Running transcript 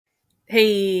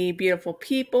Hey, beautiful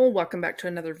people. Welcome back to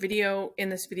another video. In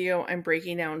this video, I'm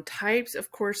breaking down types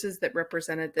of courses that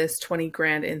represented this 20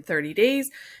 grand in 30 days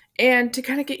and to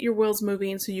kind of get your wheels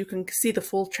moving so you can see the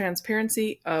full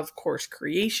transparency of course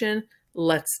creation.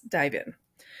 Let's dive in.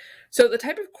 So the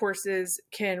type of courses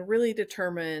can really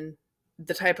determine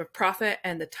the type of profit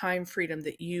and the time freedom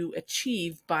that you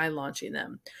achieve by launching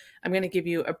them. I'm going to give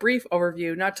you a brief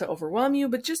overview, not to overwhelm you,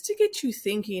 but just to get you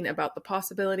thinking about the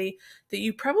possibility that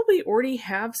you probably already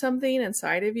have something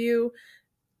inside of you,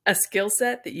 a skill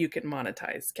set that you can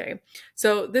monetize. Okay.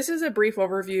 So this is a brief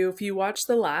overview. If you watched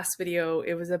the last video,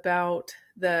 it was about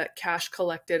the cash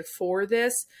collected for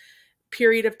this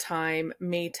period of time,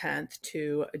 May 10th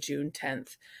to June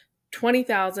 10th.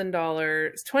 $20,000,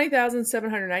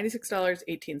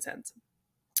 $20,796.18.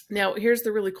 Now, here's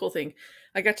the really cool thing.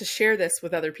 I got to share this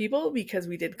with other people because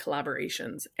we did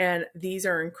collaborations, and these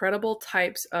are incredible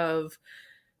types of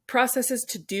processes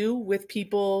to do with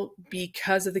people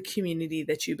because of the community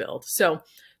that you build. So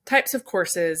types of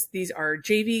courses, these are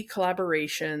JV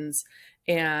collaborations,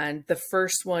 and the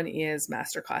first one is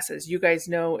masterclasses. You guys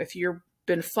know, if you're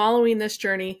been following this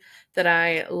journey, that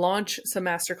I launch some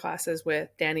masterclasses with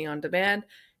Danny on Demand.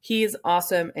 He is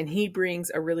awesome and he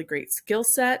brings a really great skill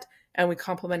set, and we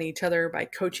complement each other by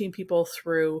coaching people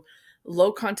through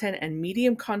low content and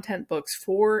medium content books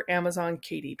for Amazon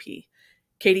KDP.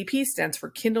 KDP stands for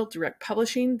Kindle Direct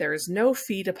Publishing. There is no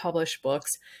fee to publish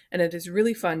books, and it is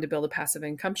really fun to build a passive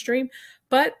income stream,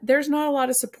 but there's not a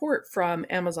lot of support from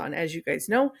Amazon, as you guys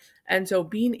know. And so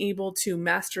being able to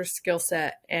master a skill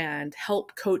set and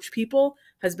help coach people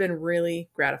has been really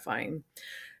gratifying.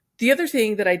 The other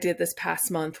thing that I did this past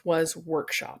month was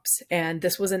workshops, and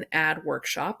this was an ad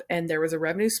workshop, and there was a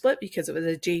revenue split because it was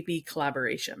a JV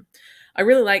collaboration. I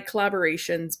really like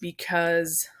collaborations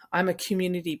because I'm a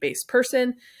community-based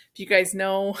person. If you guys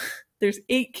know, there's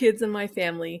 8 kids in my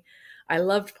family. I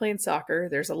loved playing soccer.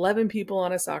 There's 11 people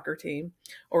on a soccer team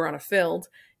or on a field,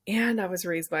 and I was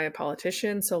raised by a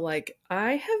politician. So like,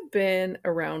 I have been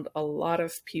around a lot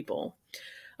of people.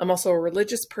 I'm also a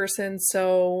religious person,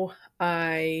 so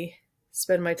I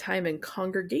spend my time in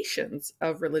congregations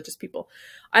of religious people.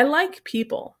 I like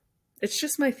people. It's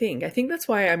just my thing. I think that's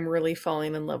why I'm really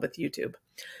falling in love with YouTube.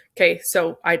 Okay,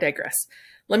 so I digress.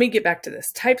 Let me get back to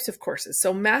this. Types of courses.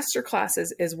 So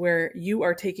masterclasses is where you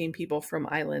are taking people from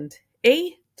island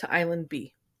A to island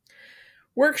B.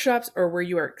 Workshops are where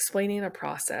you are explaining a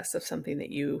process of something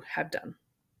that you have done.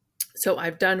 So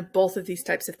I've done both of these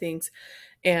types of things,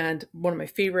 and one of my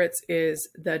favorites is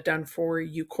the Done For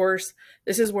You course.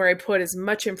 This is where I put as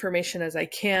much information as I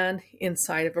can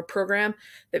inside of a program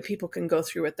that people can go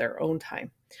through at their own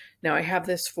time. Now I have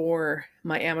this for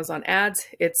my Amazon ads.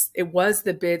 It was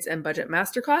the Bids and Budget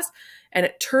Masterclass, and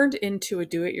it turned into a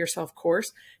do-it-yourself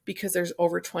course because there's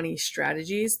over 20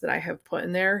 strategies that I have put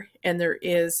in there, and there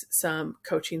is some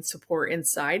coaching support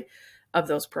inside of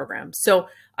those programs. So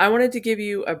I wanted to give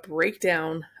you a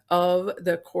breakdown of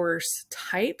the course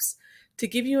types to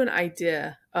give you an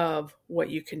idea of what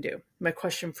you can do. My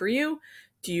question for you,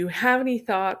 do you have any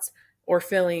thoughts or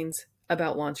feelings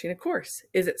about launching a course?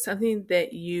 Is it something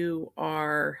that you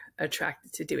are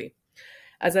attracted to doing?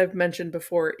 As I've mentioned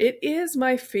before, it is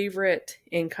my favorite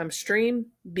income stream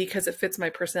because it fits my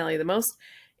personality the most,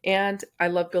 and I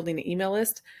love building an email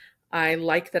list. I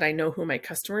like that I know who my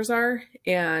customers are,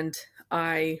 and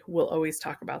I will always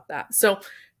talk about that. So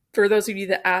for those of you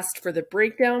that asked for the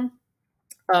breakdown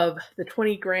of the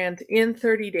 20 grand in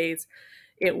 30 days,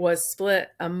 it was split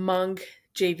among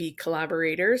JV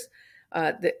collaborators.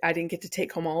 That I didn't get to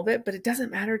take home all of it, but it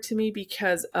doesn't matter to me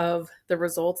because of the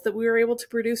results that we were able to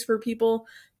produce for people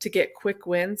to get quick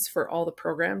wins for all the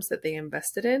programs that they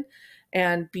invested in,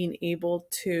 and being able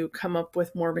to come up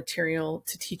with more material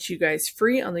to teach you guys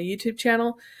free on the YouTube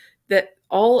channel. That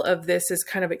all of this is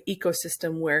kind of an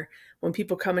ecosystem where when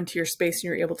people come into your space and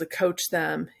you're able to coach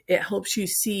them, it helps you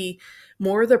see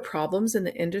more of the problems in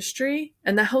the industry,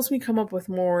 and that helps me come up with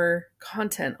more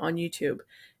content on YouTube.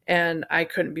 And I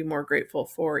couldn't be more grateful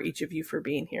for each of you for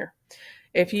being here.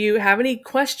 If you have any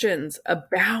questions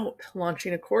about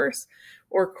launching a course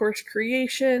or course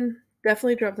creation,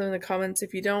 definitely drop them in the comments.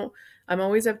 If you don't, I'm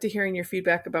always up to hearing your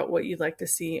feedback about what you'd like to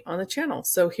see on the channel.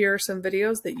 So here are some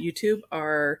videos that YouTube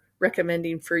are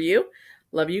recommending for you.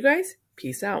 Love you guys.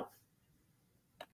 Peace out.